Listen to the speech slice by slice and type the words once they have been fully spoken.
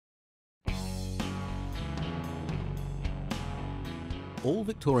all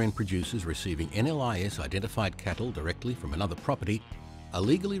Victorian producers receiving NLIS identified cattle directly from another property are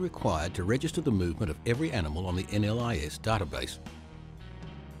legally required to register the movement of every animal on the NLIS database.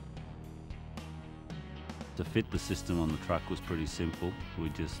 To fit the system on the truck was pretty simple. We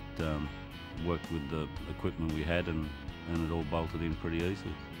just worked with the equipment we had and it all bolted in pretty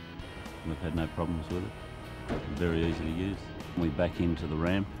easily. We've had no problems with it. Very easy to use. We back into the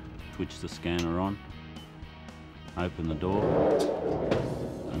ramp, switch the scanner on, open the door,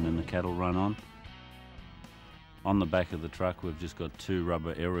 and then the cattle run on. On the back of the truck we've just got 2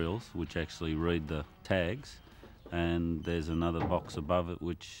 rubber aerials which actually read the tags, and there's another box above it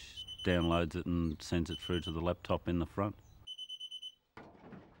which downloads it and sends it through to the laptop in the front.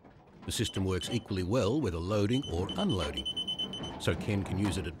 The system works equally well whether loading or unloading, so Ken can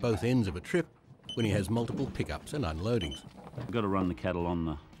use it at both ends of a trip when he has multiple pickups and unloadings. We've got to run the cattle on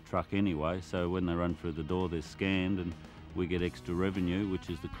the truck anyway, so when they run through the door they're scanned and we get extra revenue, which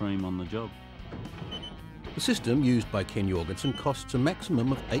is the cream on the job. The system used by Ken Jorgensen costs a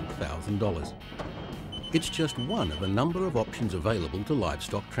maximum of $8,000. It's just one of a number of options available to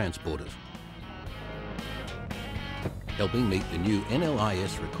livestock transporters, helping meet the new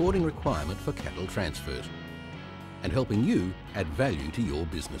NLIS recording requirement for cattle transfers and helping you add value to your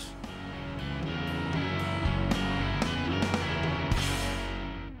business.